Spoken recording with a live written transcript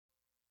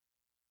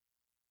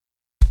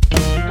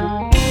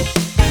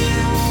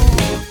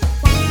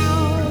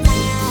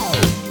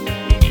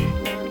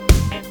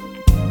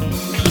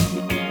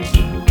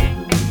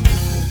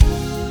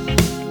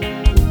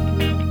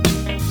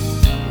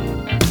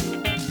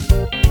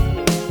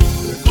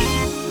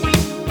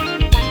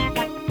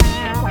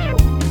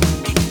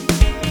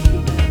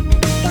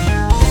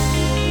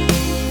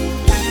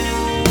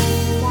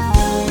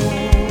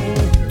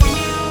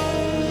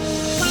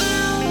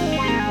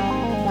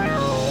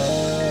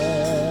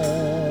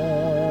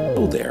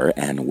Hello there,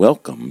 and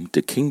welcome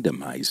to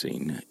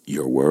Kingdomizing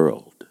Your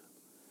World.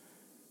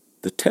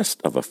 The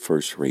test of a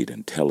first rate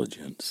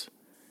intelligence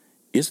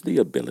is the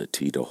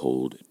ability to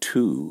hold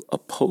two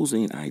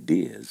opposing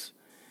ideas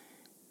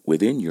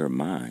within your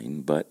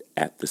mind, but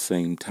at the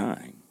same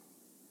time,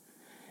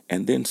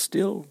 and then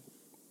still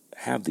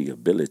have the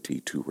ability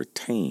to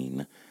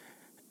retain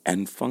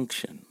and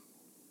function.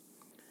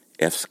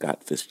 F.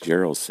 Scott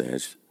Fitzgerald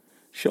says,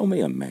 "Show me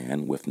a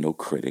man with no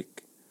critic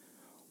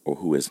or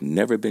who has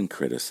never been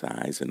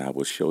criticized, and I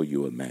will show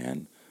you a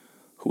man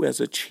who has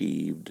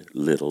achieved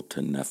little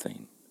to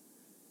nothing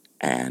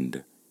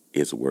and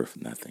is worth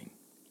nothing."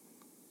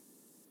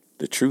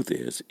 The truth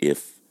is,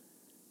 if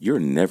you're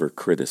never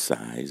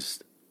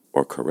criticized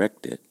or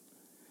corrected,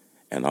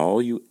 and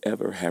all you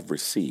ever have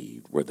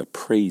received were the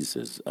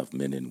praises of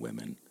men and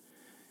women,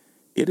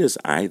 it is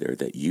either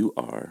that you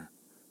are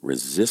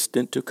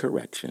resistant to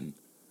correction,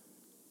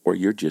 or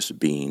you're just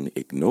being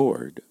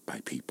ignored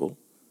by people,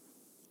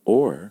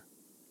 or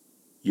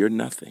you're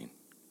nothing.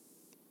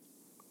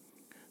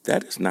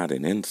 That is not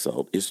an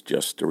insult, it's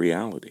just the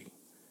reality.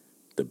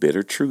 The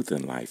bitter truth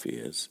in life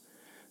is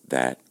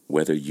that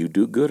whether you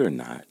do good or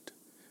not,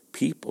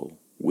 people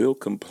will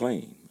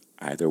complain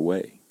either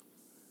way.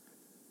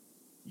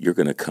 You're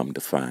going to come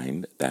to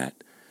find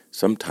that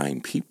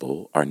sometimes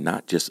people are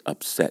not just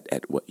upset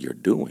at what you're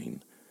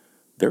doing,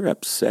 they're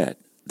upset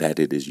that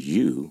it is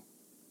you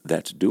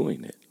that's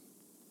doing it.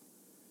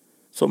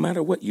 So no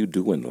matter what you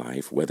do in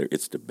life, whether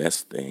it's the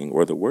best thing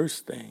or the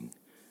worst thing,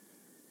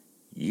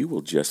 you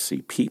will just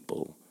see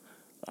people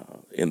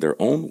in their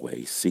own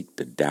way seek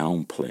to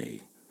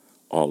downplay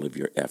all of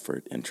your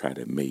effort and try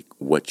to make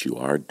what you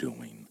are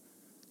doing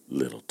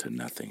little to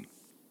nothing.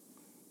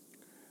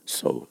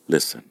 So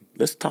listen,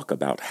 let's talk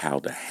about how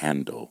to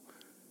handle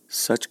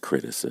such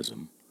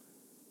criticism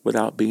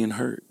without being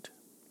hurt.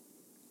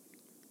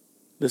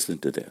 Listen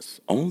to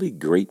this. Only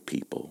great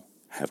people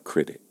have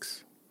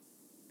critics.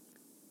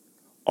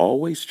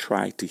 Always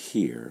try to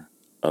hear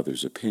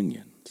others'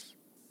 opinions.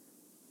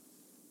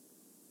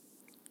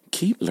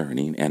 Keep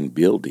learning and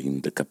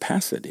building the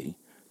capacity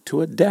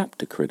to adapt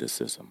to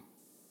criticism.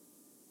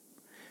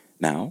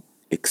 Now,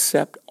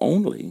 accept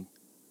only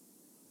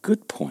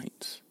good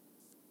points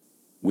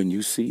when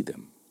you see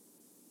them.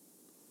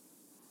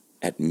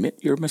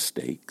 Admit your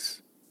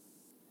mistakes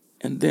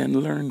and then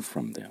learn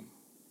from them.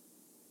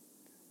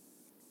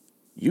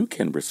 You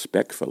can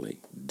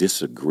respectfully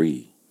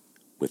disagree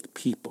with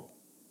people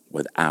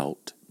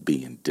without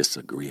being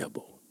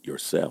disagreeable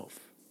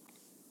yourself.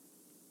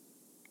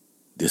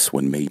 This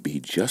one may be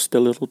just a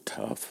little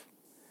tough,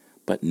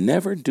 but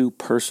never do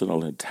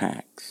personal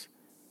attacks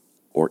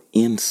or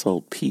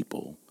insult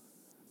people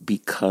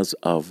because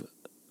of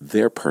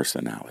their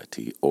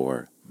personality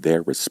or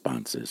their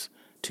responses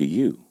to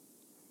you.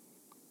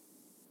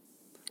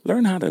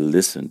 Learn how to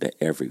listen to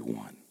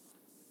everyone.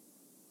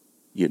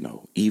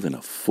 Even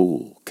a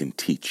fool can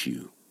teach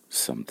you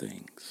some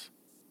things.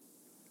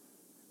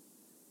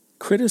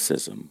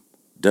 Criticism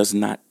does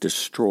not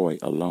destroy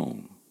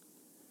alone.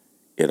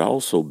 It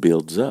also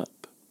builds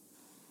up.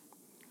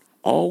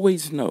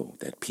 Always know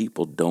that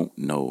people don't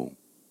know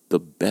the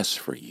best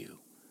for you.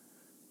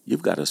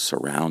 You've got to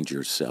surround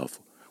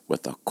yourself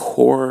with a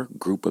core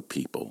group of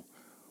people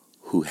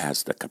who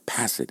has the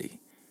capacity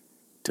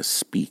to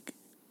speak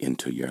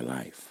into your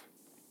life.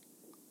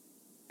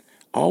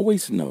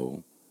 Always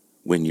know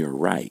when you're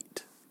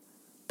right,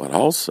 but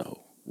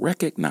also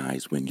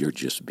recognize when you're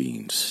just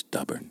being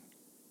stubborn.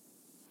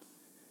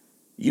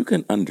 You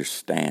can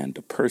understand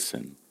a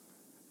person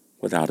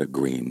without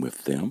agreeing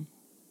with them.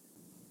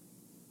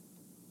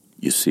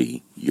 You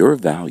see, your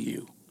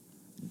value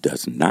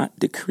does not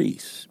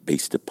decrease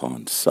based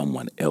upon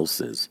someone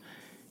else's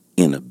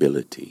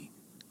inability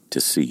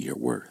to see your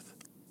worth.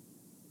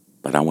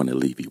 But I want to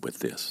leave you with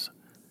this.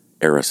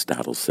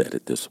 Aristotle said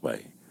it this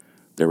way: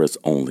 there is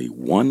only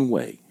one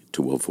way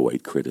to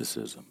avoid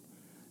criticism.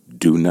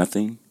 Do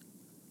nothing,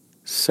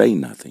 say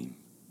nothing,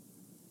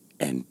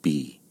 and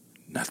be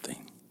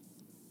nothing.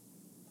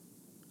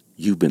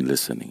 You've been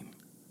listening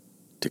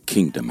to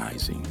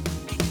Kingdomizing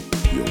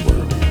Your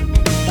World.